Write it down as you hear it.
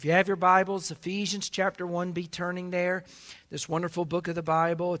If you have your Bibles, Ephesians chapter 1, be turning there. This wonderful book of the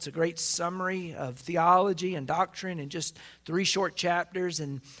Bible. It's a great summary of theology and doctrine in just 3 short chapters,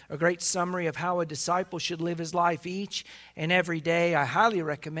 and a great summary of how a disciple should live his life each and every day. I highly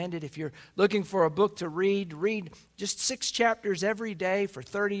recommend it. If you're looking for a book to read just 6 chapters every day for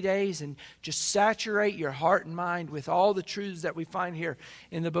 30 days and just saturate your heart and mind with all the truths that we find here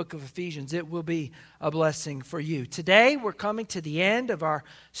in the book of Ephesians. It will be a blessing for you. Today, we're coming to the end of our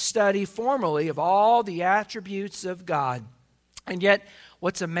study formally of all the attributes of God. And yet,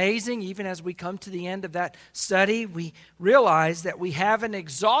 what's amazing, even as we come to the end of that study, we realize that we haven't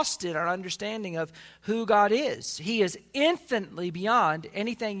exhausted our understanding of who God is. He is infinitely beyond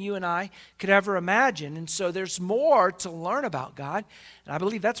anything you and I could ever imagine. And so there's more to learn about God. And I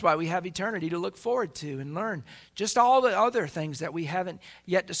believe that's why we have eternity to look forward to and learn just all the other things that we haven't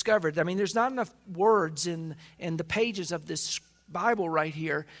yet discovered. I mean, there's not enough words in the pages of this Bible right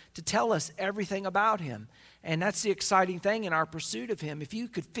here to tell us everything about Him. And that's the exciting thing in our pursuit of Him. If you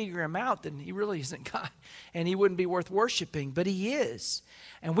could figure Him out, then He really isn't God, and He wouldn't be worth worshiping, but He is.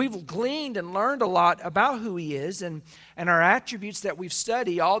 And we've gleaned and learned a lot about who He is and our attributes that we've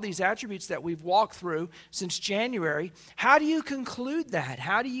studied, all these attributes that we've walked through since January. How do you conclude that?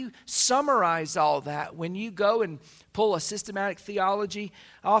 How do you summarize all that when you go and pull a systematic theology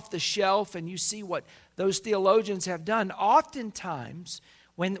off the shelf and you see what those theologians have done? Oftentimes,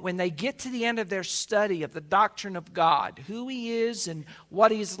 when they get to the end of their study of the doctrine of God, who He is and what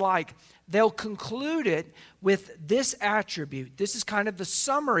He's like, they'll conclude it with this attribute. This is kind of the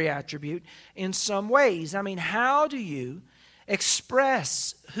summary attribute in some ways. I mean, how do you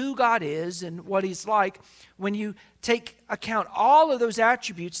express who God is and what He's like when you take account all of those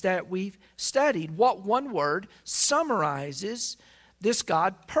attributes that we've studied? What one word summarizes this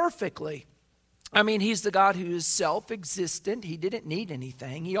God perfectly? I mean, He's the God who is self-existent. He didn't need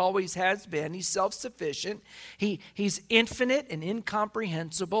anything. He always has been. He's self-sufficient. He's infinite and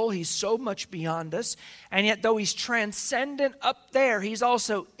incomprehensible. He's so much beyond us. And yet, though He's transcendent up there, He's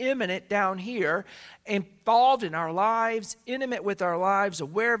also immanent down here, involved in our lives, intimate with our lives,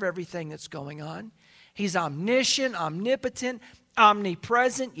 aware of everything that's going on. He's omniscient, omnipotent,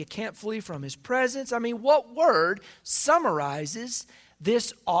 omnipresent. You can't flee from His presence. I mean, what word summarizes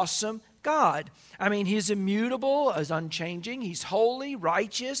this awesome God? I mean, He's immutable, is unchanging. He's holy,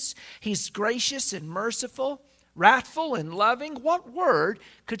 righteous. He's gracious and merciful, wrathful and loving. What word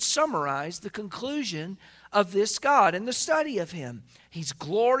could summarize the conclusion of this God and the study of Him? He's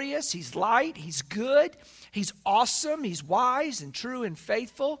glorious, He's light, He's good, He's awesome, He's wise and true and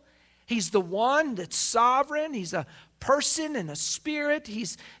faithful. He's the one that's sovereign. He's a person and a spirit.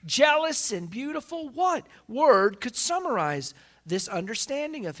 He's jealous and beautiful. What word could summarize this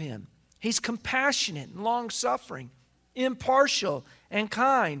understanding of Him? He's compassionate and long-suffering, impartial and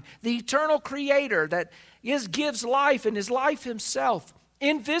kind. The eternal Creator that gives life and is life Himself.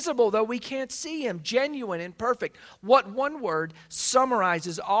 Invisible, though we can't see Him. Genuine and perfect. What one word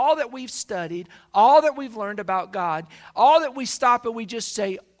summarizes all that we've studied, all that we've learned about God, all that we stop and we just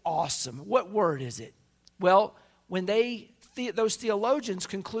say, awesome. What word is it? Well, when those theologians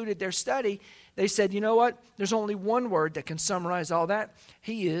concluded their study, they said, you know what? There's only one word that can summarize all that.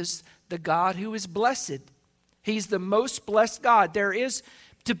 He is the God who is blessed. He's the most blessed God.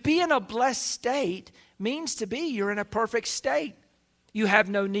 To be in a blessed state means you're in a perfect state. You have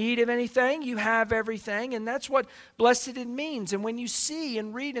no need of anything. You have everything. And that's what blessed means. And when you see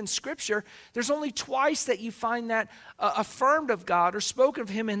and read in Scripture, there's only twice that you find that affirmed of God or spoken of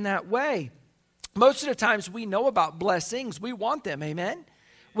Him in that way. Most of the times we know about blessings. We want them. Amen?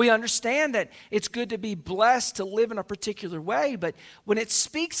 We understand that it's good to be blessed, to live in a particular way. But when it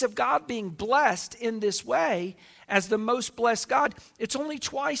speaks of God being blessed in this way, as the most blessed God, it's only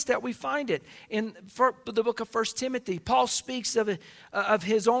twice that we find it. In the book of 1 Timothy, Paul speaks of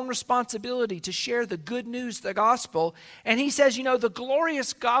his own responsibility to share the good news, the gospel. And he says, the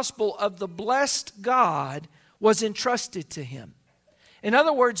glorious gospel of the blessed God was entrusted to him. In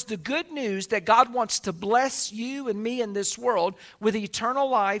other words, the good news that God wants to bless you and me in this world with eternal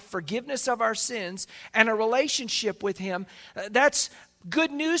life, forgiveness of our sins, and a relationship with Him, that's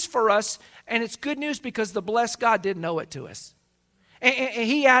good news for us, and it's good news because the blessed God didn't owe it to us. And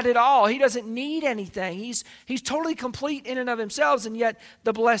He had it all. He doesn't need anything. He's totally complete in and of Himself, and yet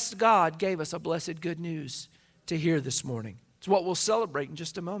the blessed God gave us a blessed good news to hear this morning. It's what we'll celebrate in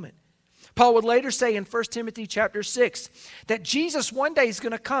just a moment. Paul would later say in 1 Timothy chapter 6 that Jesus one day is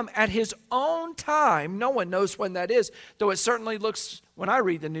going to come at His own time. No one knows when that is, though it certainly looks, when I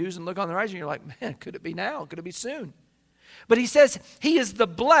read the news and look on the horizon, you're like, man, could it be now? Could it be soon? But he says he is the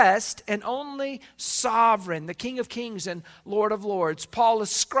blessed and only sovereign, the King of kings and Lord of lords. Paul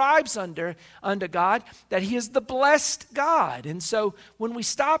ascribes unto God that he is the blessed God. And so when we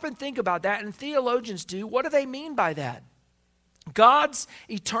stop and think about that, and theologians do, what do they mean by that? God's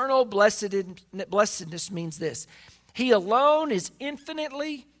eternal blessedness means this. He alone is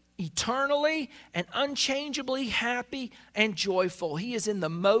infinitely, eternally, and unchangeably happy and joyful. He is in the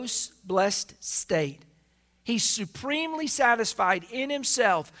most blessed state. He's supremely satisfied in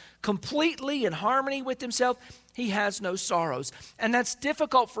himself, completely in harmony with himself. He has no sorrows. And that's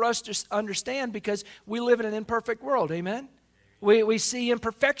difficult for us to understand because we live in an imperfect world, amen? We see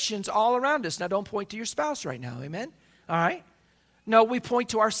imperfections all around us. Now, don't point to your spouse right now, amen? All right? No, we point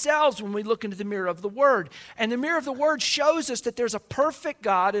to ourselves when we look into the mirror of the Word. And the mirror of the Word shows us that there's a perfect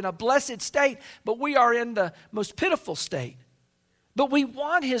God in a blessed state, but we are in the most pitiful state. But we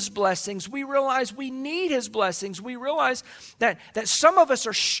want his blessings. We realize we need his blessings. We realize that some of us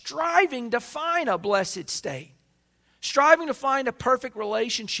are striving to find a blessed state, striving to find a perfect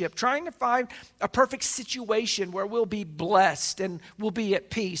relationship, trying to find a perfect situation where we'll be blessed and we'll be at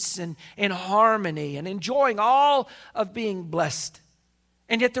peace and in harmony and enjoying all of being blessed.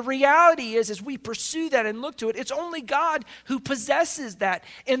 And yet the reality is, as we pursue that and look to it, it's only God who possesses that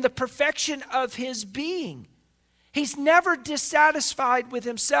in the perfection of his being. He's never dissatisfied with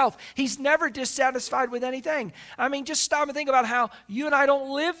himself. He's never dissatisfied with anything. I mean, just stop and think about how you and I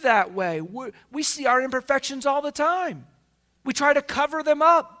don't live that way. We see our imperfections all the time. We try to cover them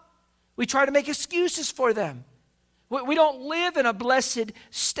up. We try to make excuses for them. We don't live in a blessed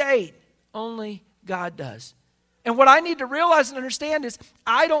state. Only God does. And what I need to realize and understand is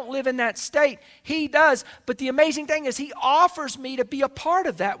I don't live in that state. He does. But the amazing thing is he offers me to be a part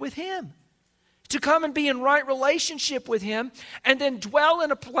of that with him. To come and be in right relationship with him and then dwell in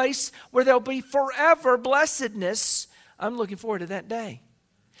a place where there'll be forever blessedness. I'm looking forward to that day.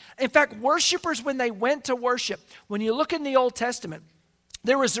 In fact, worshipers, when they went to worship, when you look in the Old Testament,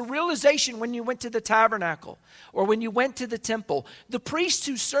 there was a realization when you went to the tabernacle or when you went to the temple. The priests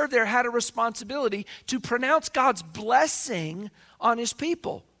who served there had a responsibility to pronounce God's blessing on his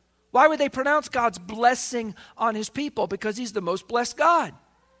people. Why would they pronounce God's blessing on his people? Because he's the most blessed God.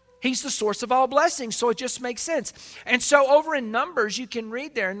 He's the source of all blessings, so it just makes sense. And so over in Numbers, you can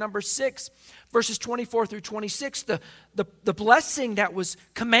read there in Numbers 6, verses 24 through 26, the blessing that was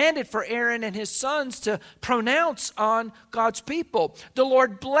commanded for Aaron and his sons to pronounce on God's people. The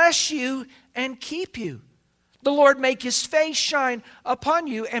Lord bless you and keep you. The Lord make his face shine upon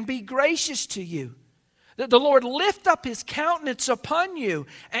you and be gracious to you. The Lord lift up his countenance upon you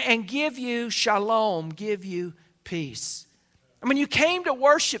and give you shalom, give you peace. And when you came to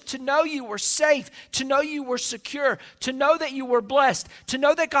worship, to know you were safe, to know you were secure, to know that you were blessed, to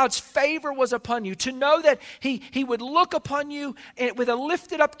know that God's favor was upon you, to know that he would look upon you with a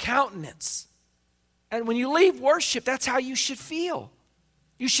lifted up countenance. And when you leave worship, that's how you should feel.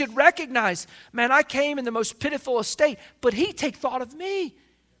 You should recognize, man, I came in the most pitiful estate, but he take thought of me.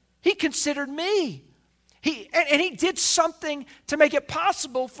 He considered me. He did something to make it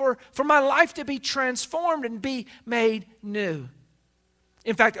possible for my life to be transformed and be made new.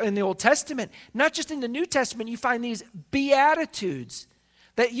 In fact, in the Old Testament, not just in the New Testament, you find these beatitudes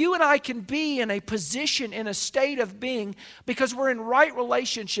that you and I can be in a position, in a state of being because we're in right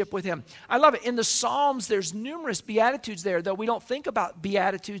relationship with him. I love it. In the Psalms, there's numerous beatitudes there, though we don't think about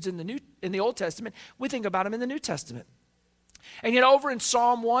beatitudes in the Old Testament. We think about them in the New Testament. And yet over in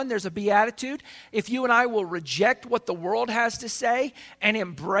Psalm 1, there's a beatitude. If you and I will reject what the world has to say and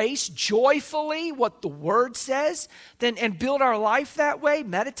embrace joyfully what the Word says, and build our life that way,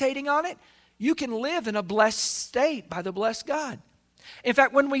 meditating on it, you can live in a blessed state by the blessed God. In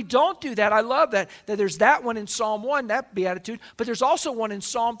fact, when we don't do that, I love that there's that one in Psalm 1, that beatitude, but there's also one in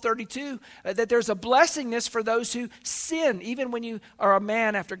Psalm 32, that there's a blessingness for those who sin, even when you are a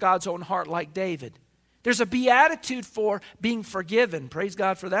man after God's own heart like David. There's a beatitude for being forgiven. Praise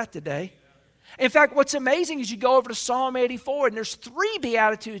God for that today. In fact, what's amazing is you go over to Psalm 84, and there's 3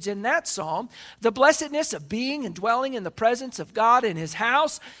 beatitudes in that psalm. The blessedness of being and dwelling in the presence of God in his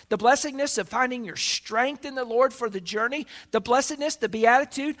house. The blessedness of finding your strength in the Lord for the journey. The blessedness, the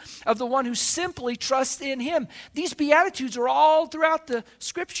beatitude of the one who simply trusts in him. These beatitudes are all throughout the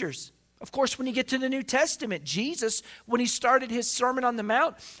scriptures. Of course, when you get to the New Testament, Jesus, when he started his Sermon on the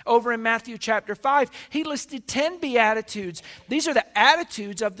Mount over in Matthew chapter 5, he listed 10 beatitudes. These are the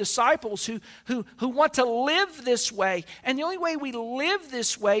attitudes of disciples who want to live this way. And the only way we live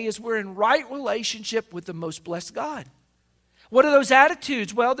this way is we're in right relationship with the most blessed God. What are those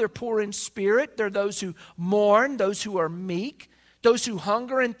attitudes? Well, they're poor in spirit. They're those who mourn, those who are meek, those who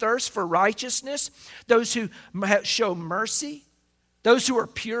hunger and thirst for righteousness, those who show mercy, those who are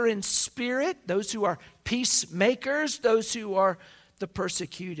pure in spirit, those who are peacemakers, those who are the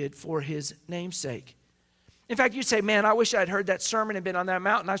persecuted for his name's sake. In fact, you say, man, I wish I'd heard that sermon and been on that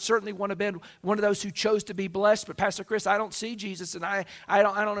mountain. I certainly want to be one of those who chose to be blessed. But Pastor Chris, I don't see Jesus, and I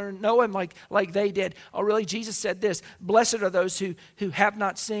don't know him like they did. Oh, really? Jesus said this: blessed are those who have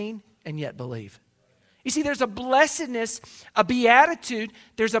not seen and yet believe. You see, there's a blessedness, a beatitude.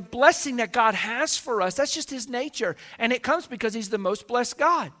 There's a blessing that God has for us. That's just his nature. And it comes because he's the most blessed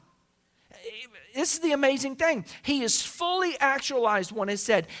God. This is the amazing thing. He is fully actualized, one has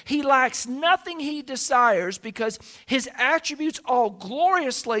said. He lacks nothing he desires because his attributes all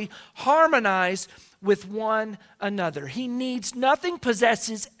gloriously harmonize with one another. He needs nothing,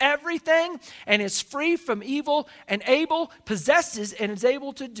 possesses everything, and is free from evil, and possesses and is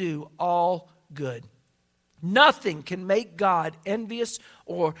able to do all good. Nothing can make God envious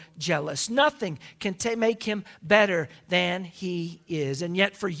or jealous. Nothing can make him better than he is. And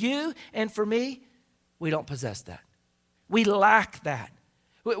yet for you and for me, we don't possess that. We lack that.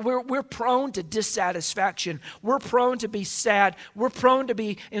 We're prone to dissatisfaction. We're prone to be sad. We're prone to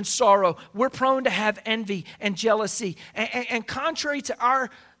be in sorrow. We're prone to have envy and jealousy. And contrary to our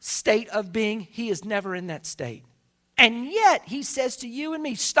state of being, he is never in that state. And yet he says to you and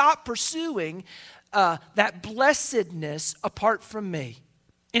me, stop pursuing that blessedness apart from me.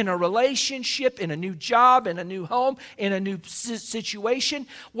 In a relationship, in a new job, in a new home, in a new situation,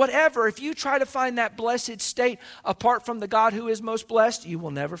 whatever. If you try to find that blessed state apart from the God who is most blessed, you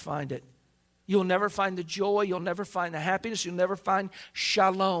will never find it. You'll never find the joy. You'll never find the happiness. You'll never find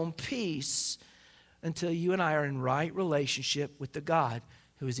shalom, peace, until you and I are in right relationship with the God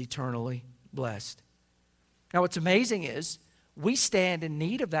who is eternally blessed. Now, what's amazing is we stand in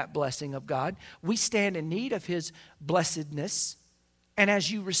need of that blessing of God. We stand in need of his blessedness. And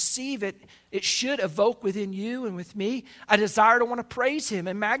as you receive it, it should evoke within you and with me a desire to want to praise him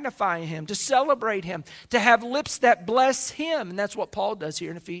and magnify him, to celebrate him, to have lips that bless him. And that's what Paul does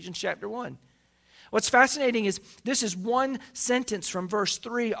here in Ephesians chapter 1. What's fascinating is this is one sentence from verse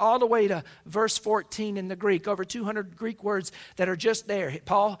 3 all the way to verse 14 in the Greek. Over 200 Greek words that are just there.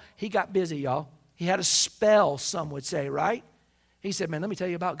 Paul, he got busy, y'all. He had a spell, some would say, right? He said, man, let me tell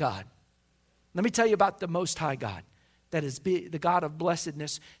you about God. Let me tell you about the Most High God. That is the God of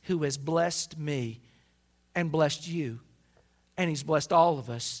blessedness who has blessed me and blessed you. And he's blessed all of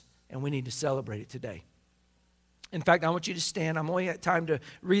us, and we need to celebrate it today. In fact, I want you to stand. I'm only at time to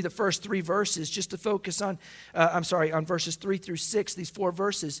read the first 3 verses just to focus on, on verses 3 through 6, these 4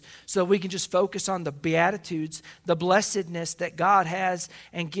 verses, so we can just focus on the beatitudes, the blessedness that God has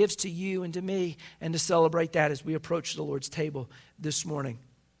and gives to you and to me, and to celebrate that as we approach the Lord's table this morning.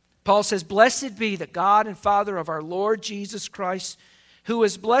 Paul says, blessed be the God and Father of our Lord Jesus Christ, who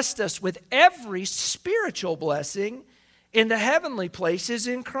has blessed us with every spiritual blessing in the heavenly places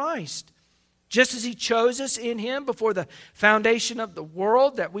in Christ, just as he chose us in him before the foundation of the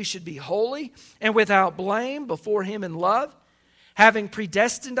world, that we should be holy and without blame before him in love, having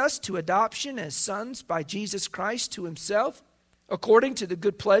predestined us to adoption as sons by Jesus Christ to himself, according to the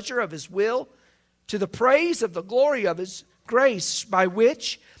good pleasure of his will, to the praise of the glory of his grace, by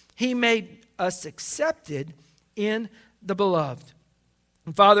which he made us accepted in the beloved.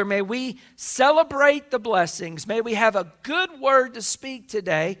 And Father, may we celebrate the blessings. May we have a good word to speak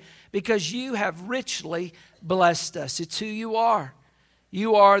today, because you have richly blessed us. It's who you are.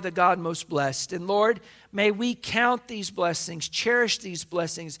 You are the God most blessed. And Lord, may we count these blessings, cherish these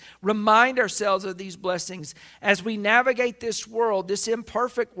blessings, remind ourselves of these blessings as we navigate this world, this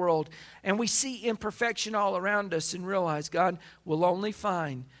imperfect world, and we see imperfection all around us and realize, God, we'll only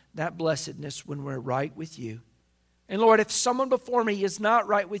find that blessedness when we're right with you. And Lord, if someone before me is not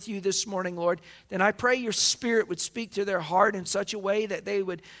right with you this morning, Lord, then I pray your Spirit would speak to their heart in such a way that they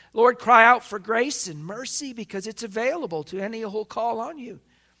would, Lord, cry out for grace and mercy, because it's available to any who will call on you.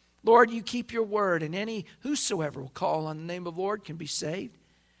 Lord, you keep your word, and any whosoever will call on the name of the Lord can be saved.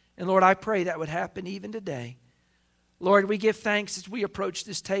 And Lord, I pray that would happen even today. Lord, we give thanks as we approach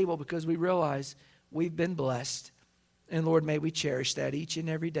this table, because we realize we've been blessed. And Lord, may we cherish that each and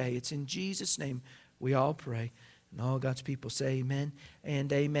every day. It's in Jesus' name we all pray. And all God's people say amen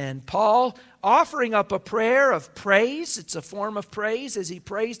and amen. Paul offering up a prayer of praise. It's a form of praise as he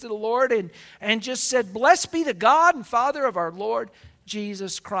prays to the Lord and just said, blessed be the God and Father of our Lord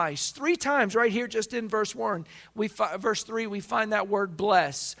Jesus Christ. 3 times right here just in verse 1. Verse 3, we find that word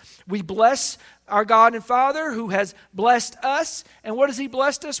bless. We bless our God and Father who has blessed us. And what has he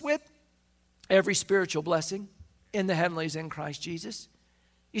blessed us with? Every spiritual blessing in the heavenlies in Christ Jesus.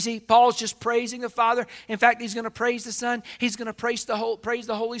 You see, Paul's just praising the Father. In fact, he's going to praise the Son. He's going to praise the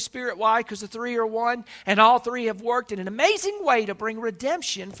Holy Spirit. Why? Because the three are one, and all three have worked in an amazing way to bring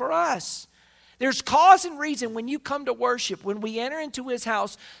redemption for us. There's cause and reason when you come to worship, when we enter into his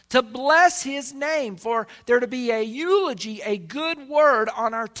house, to bless his name, for there to be a eulogy, a good word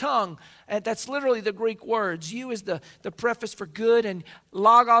on our tongue. And that's literally the Greek words. You is the preface for good, and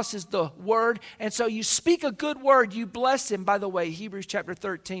logos is the word. And so you speak a good word, you bless him. By the way, Hebrews chapter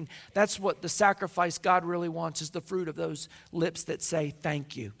 13, that's what the sacrifice God really wants, is the fruit of those lips that say,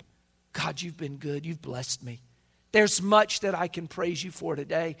 thank you. God, you've been good. You've blessed me. There's much that I can praise you for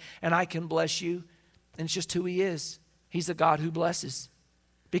today, and I can bless you. And it's just who he is. He's a God who blesses,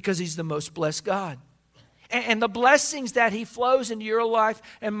 because he's the most blessed God. And the blessings that he flows into your life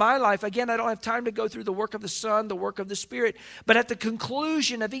and my life, again, I don't have time to go through the work of the Son, the work of the Spirit, but at the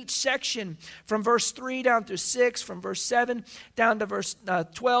conclusion of each section, from verse 3 down through 6, from verse 7 down to verse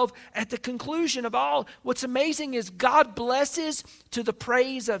 12, at the conclusion of all, what's amazing is God blesses to the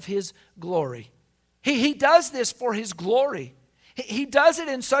praise of his glory. He does this for his glory. He does it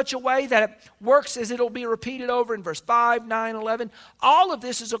in such a way that it works, as it'll be repeated over in verse 5, 9, 11. All of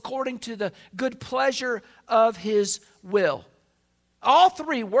this is according to the good pleasure of his will. All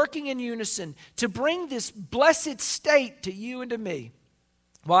three working in unison to bring this blessed state to you and to me.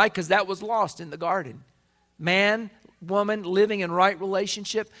 Why? Because that was lost in the garden. Man, woman living in right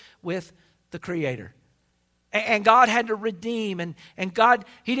relationship with the Creator. And God had to redeem. And God,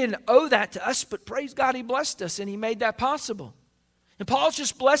 he didn't owe that to us, but praise God, he blessed us and he made that possible. And Paul's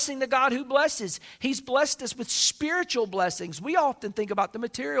just blessing the God who blesses. He's blessed us with spiritual blessings. We often think about the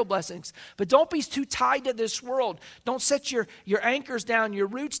material blessings, but don't be too tied to this world. Don't set your anchors down, your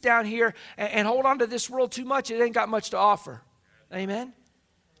roots down here, and hold on to this world too much. It ain't got much to offer. Amen?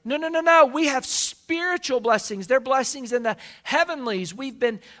 No. We have spiritual blessings. They're blessings in the heavenlies. We've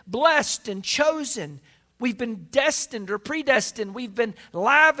been blessed and chosen. We've been destined or predestined. We've been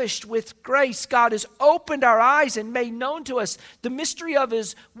lavished with grace. God has opened our eyes and made known to us the mystery of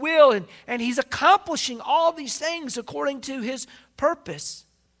his will. And he's accomplishing all these things according to his purpose.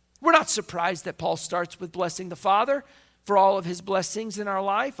 We're not surprised that Paul starts with blessing the Father for all of his blessings in our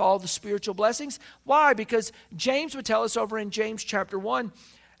life, all the spiritual blessings. Why? Because James would tell us over in James chapter 1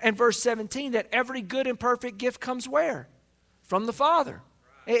 and verse 17 that every good and perfect gift comes where? From the Father.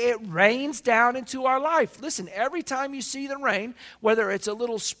 It rains down into our life. Listen, every time you see the rain, whether it's a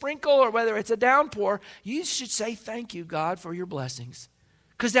little sprinkle or whether it's a downpour, you should say, thank you, God, for your blessings.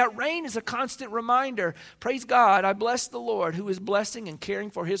 Because that rain is a constant reminder. Praise God, I bless the Lord who is blessing and caring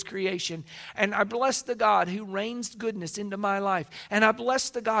for his creation. And I bless the God who rains goodness into my life. And I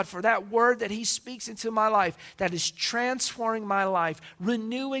bless the God for that word that he speaks into my life that is transforming my life,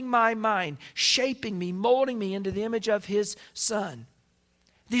 renewing my mind, shaping me, molding me into the image of his Son.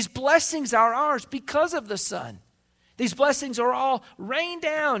 These blessings are ours because of the Son. These blessings are all rained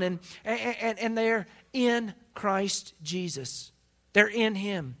down and they're in Christ Jesus. They're in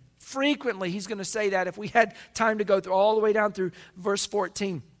him. Frequently, he's going to say that if we had time to go through all the way down through verse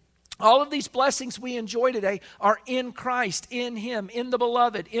 14. All of these blessings we enjoy today are in Christ, in him, in the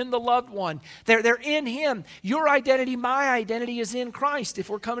beloved, in the loved one. They're in him. Your identity, my identity is in Christ. If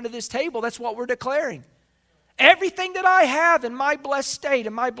we're coming to this table, that's what we're declaring. Everything that I have in my blessed state,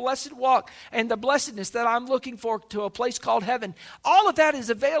 in my blessed walk, and the blessedness that I'm looking for to a place called heaven, all of that is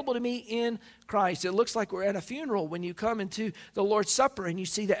available to me in Christ. It looks like we're at a funeral when you come into the Lord's Supper and you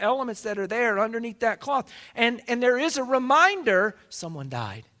see the elements that are there underneath that cloth. And there is a reminder, someone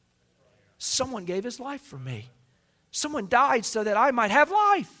died. Someone gave his life for me. Someone died so that I might have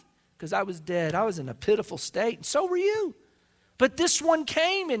life, because I was dead. I was in a pitiful state, and so were you. But this one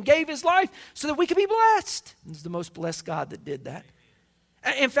came and gave his life so that we could be blessed. It's the most blessed God that did that.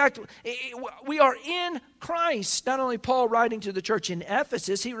 In fact, we are in Christ. Not only Paul writing to the church in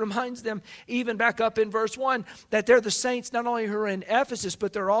Ephesus, he reminds them even back up in verse 1 that they're the saints not only who are in Ephesus,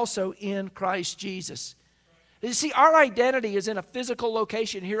 but they're also in Christ Jesus. You see, our identity is in a physical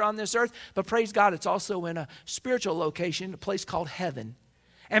location here on this earth, but praise God, it's also in a spiritual location, a place called heaven.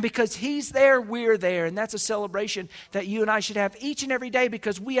 And because he's there, we're there. And that's a celebration that you and I should have each and every day,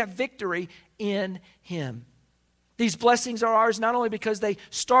 because we have victory in him. These blessings are ours not only because they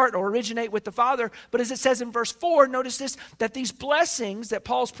start or originate with the Father, but as it says in verse 4, notice this, that these blessings that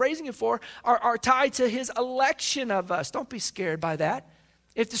Paul's praising you for are tied to his election of us. Don't be scared by that.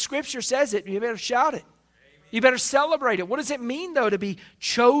 If the scripture says it, you better shout it. Amen. You better celebrate it. What does it mean, though, to be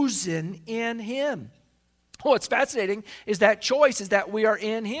chosen in him? What's fascinating is that choice is that we are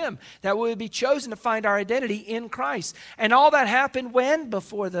in him, that we would be chosen to find our identity in Christ. And all that happened when?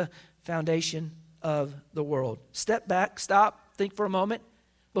 Before the foundation of the world. Step back, stop, think for a moment.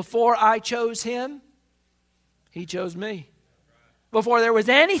 Before I chose him, he chose me. Before there was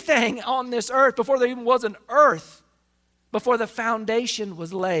anything on this earth, before there even was an earth, before the foundation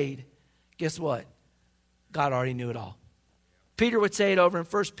was laid, guess what? God already knew it all. Peter would say it over in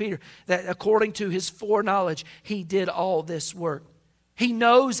 1 Peter, that according to his foreknowledge, he did all this work. He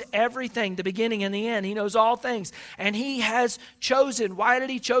knows everything, the beginning and the end. He knows all things. And he has chosen. Why did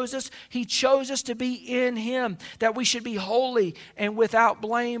he choose us? He chose us to be in him, that we should be holy and without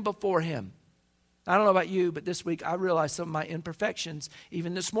blame before him. I don't know about you, but this week I realized some of my imperfections.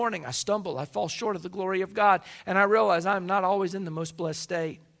 Even this morning, I stumble. I fall short of the glory of God. And I realize I'm not always in the most blessed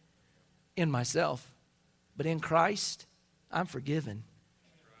state in myself. But in Christ, I'm forgiven.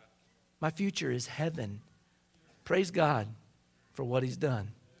 My future is heaven. Praise God for what he's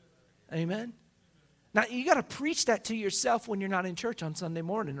done. Amen? Now, you got to preach that to yourself when you're not in church on Sunday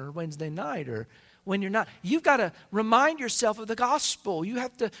morning or Wednesday night or when you're not. You've got to remind yourself of the gospel. You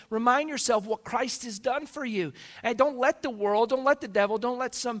have to remind yourself what Christ has done for you. And don't let the world, don't let the devil, don't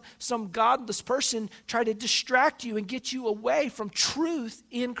let some godless person try to distract you and get you away from truth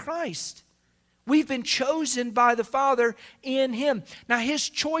in Christ. We've been chosen by the Father in him. Now, his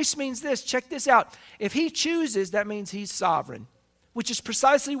choice means this. Check this out. If he chooses, that means he's sovereign, which is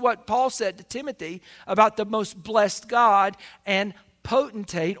precisely what Paul said to Timothy about the most blessed God and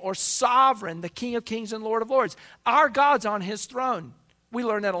potentate or sovereign, the King of Kings and Lord of Lords. Our God's on his throne. We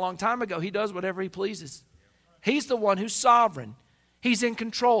learned that a long time ago. He does whatever he pleases. He's the one who's sovereign. He's in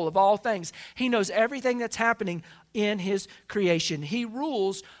control of all things. He knows everything that's happening in his creation. He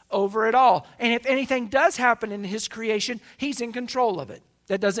rules over it all. And if anything does happen in his creation, he's in control of it.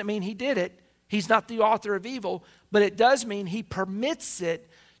 That doesn't mean he did it. He's not the author of evil, but it does mean he permits it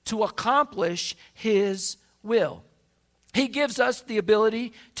to accomplish his will. He gives us the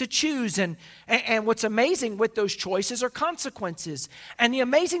ability to choose. And what's amazing with those choices are consequences. And the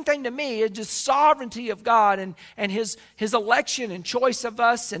amazing thing to me is just sovereignty of God and his election and choice of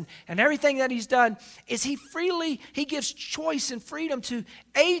us and everything that he's done is he gives choice and freedom to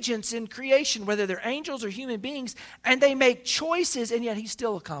agents in creation, whether they're angels or human beings, and they make choices, and yet he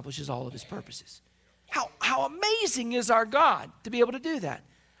still accomplishes all of his purposes. How amazing is our God to be able to do that?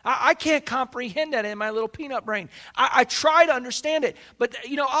 I can't comprehend that in my little peanut brain. I try to understand it. But,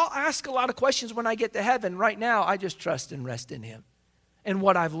 I'll ask a lot of questions when I get to heaven. Right now, I just trust and rest in him and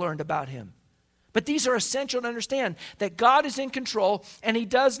what I've learned about him. But these are essential to understand that God is in control and he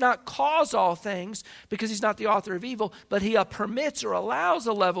does not cause all things because he's not the author of evil, but he permits or allows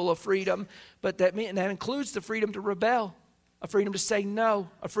a level of freedom. But that includes the freedom to rebel, a freedom to say no,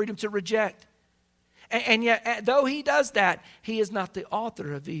 a freedom to reject. And yet, though he does that, he is not the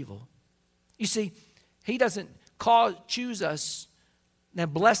author of evil. You see, he doesn't choose us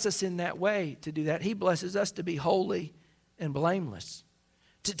and bless us in that way to do that. He blesses us to be holy and blameless.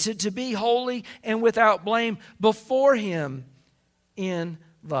 To be holy and without blame before him in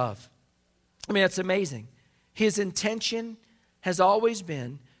love. I mean, that's amazing. His intention has always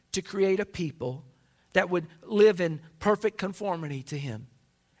been to create a people that would live in perfect conformity to him.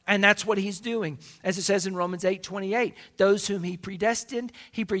 And that's what he's doing. As it says in Romans 8:28, those whom he predestined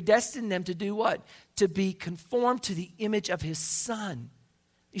them to do what? To be conformed to the image of his Son.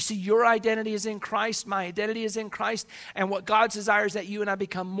 You see, your identity is in Christ. My identity is in Christ. And what God's desire is that you and I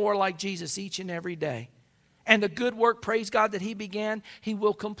become more like Jesus each and every day. And the good work, praise God, that he began, he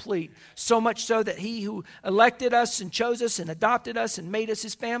will complete. So much so that he who elected us and chose us and adopted us and made us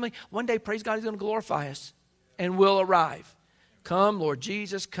his family, one day, praise God, he's going to glorify us and will arrive. Come, Lord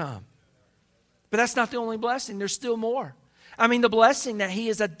Jesus, come. But that's not the only blessing. There's still more. I mean, the blessing that he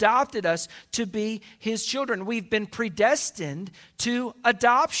has adopted us to be his children. We've been predestined to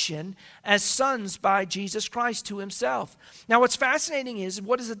adoption as sons by Jesus Christ to himself. Now, what's fascinating is,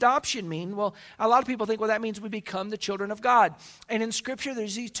 what does adoption mean? Well, a lot of people think, well, that means we become the children of God. And in Scripture,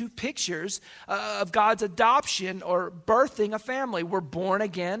 there's these two pictures of God's adoption or birthing a family. We're born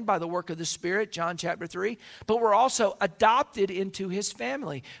again by the work of the Spirit, John chapter 3, but we're also adopted into his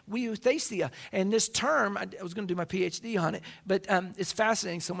family, euthesia. And this term, I was going to do my PhD on it, but it's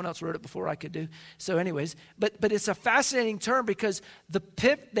fascinating. Someone else wrote it before I could do. So anyways, but it's a fascinating term because the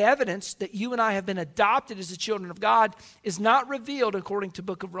evidence that you and I have been adopted as the children of God is not revealed according to the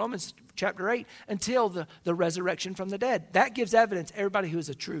book of Romans chapter 8 until the resurrection from the dead. That gives evidence everybody who is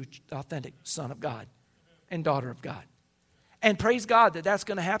a true, authentic son of God and daughter of God. And praise God that that's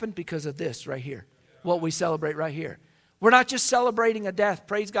going to happen because of this right here, what we celebrate right here. We're not just celebrating a death.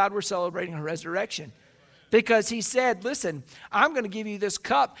 Praise God, we're celebrating a resurrection. Because he said, listen, I'm going to give you this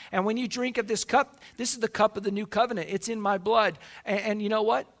cup. And when you drink of this cup, this is the cup of the new covenant. It's in my blood. And you know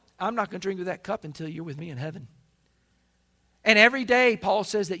what? I'm not going to drink of that cup until you're with me in heaven. And every day, Paul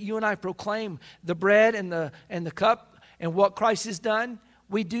says that you and I proclaim the bread and the cup and what Christ has done.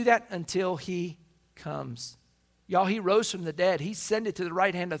 We do that until he comes. Y'all, he rose from the dead. He ascended to the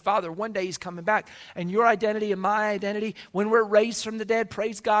right hand of the Father. One day he's coming back. And your identity and my identity, when we're raised from the dead,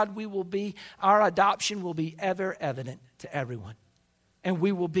 praise God, our adoption will be ever evident to everyone. And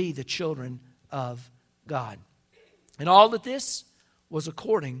we will be the children of God. And all of this was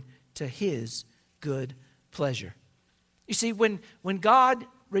according to his good pleasure. You see, when God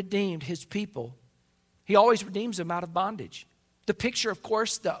redeemed his people, he always redeems them out of bondage. The picture, of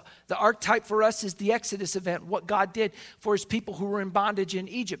course, the archetype for us is the Exodus event, what God did for his people who were in bondage in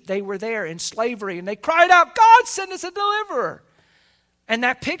Egypt. They were there in slavery, and they cried out, God, send us a deliverer. And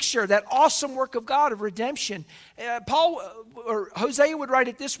that picture, that awesome work of God of redemption, Hosea would write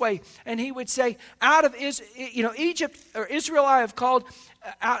it this way, and he would say, out of Egypt or Israel I have called,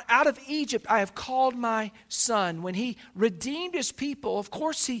 out of Egypt I have called my son. When he redeemed his people, of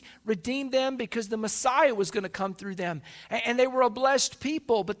course he redeemed them because the Messiah was going to come through them. And they were a blessed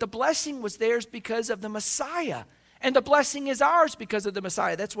people, but the blessing was theirs because of the Messiah. And the blessing is ours because of the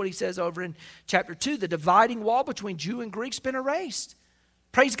Messiah. That's what he says over in chapter 2. The dividing wall between Jew and Greek's been erased.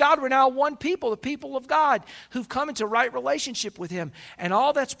 Praise God, we're now one people, the people of God, who've come into right relationship with him. And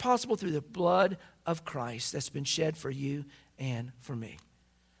all that's possible through the blood of Christ that's been shed for you and for me.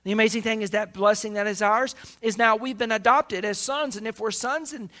 The amazing thing is that blessing that is ours is now we've been adopted as sons. And if we're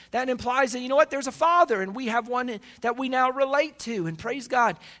sons, and that implies that, you know what, there's a father, and we have one that we now relate to. And praise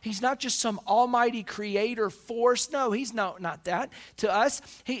God, he's not just some almighty creator force. No, he's not that. To us,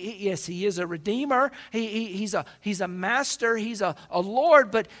 yes, he is a redeemer. He's a master. He's a Lord,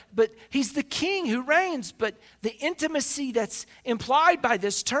 but he's the king who reigns. But the intimacy that's implied by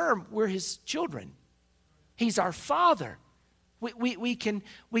this term, we're his children. He's our father. We can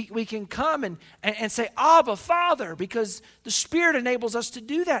come and say, Abba, Father, because the Spirit enables us to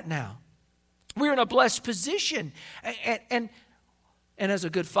do that now. We're in a blessed position. And as a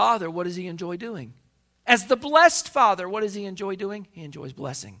good father, what does he enjoy doing? As the blessed father, what does he enjoy doing? He enjoys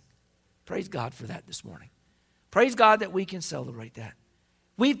blessing. Praise God for that this morning. Praise God that we can celebrate that.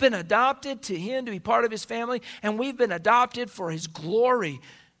 We've been adopted to him to be part of his family, and we've been adopted for his glory.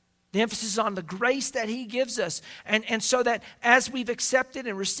 The emphasis on the grace that he gives us. And so that as we've accepted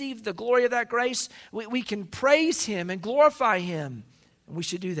and received the glory of that grace, we can praise him and glorify him. And we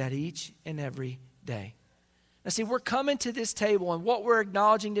should do that each and every day. Now see, we're coming to this table, and what we're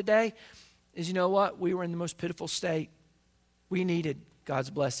acknowledging today is, you know what? We were in the most pitiful state. We needed God's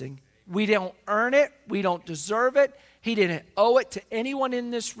blessing. We don't earn it. We don't deserve it. He didn't owe it to anyone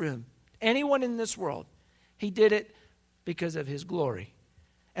in this room, anyone in this world. He did it because of his glory.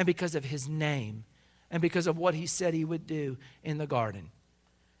 And because of his name, and because of what he said he would do in the garden.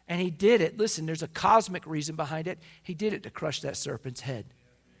 And he did it. Listen, there's a cosmic reason behind it. He did it to crush that serpent's head.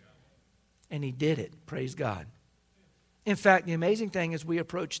 And he did it. Praise God. In fact, the amazing thing as we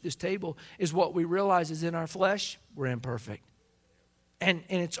approach this table is what we realize is in our flesh, we're imperfect. And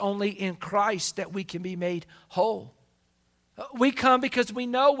it's only in Christ that we can be made whole. We come because we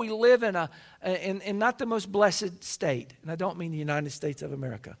know we live in not the most blessed state. And I don't mean the United States of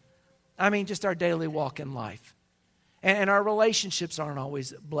America. I mean just our daily walk in life. And our relationships aren't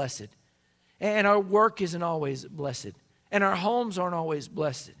always blessed. And our work isn't always blessed. And our homes aren't always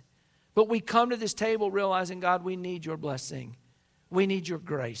blessed. But we come to this table realizing, God, we need your blessing. We need your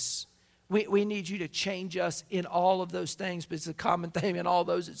grace. We need you to change us in all of those things. But it's a common theme in all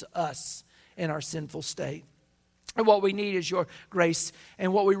those. It's us in our sinful state. And what we need is your grace.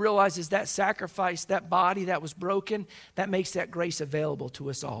 And what we realize is that sacrifice, that body that was broken, that makes that grace available to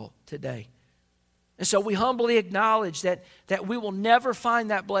us all today. And so we humbly acknowledge that we will never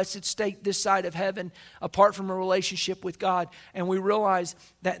find that blessed state this side of heaven apart from a relationship with God. And we realize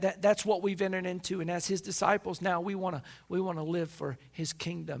that's what we've entered into. And as his disciples now, we want to live for his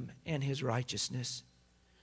kingdom and his righteousness.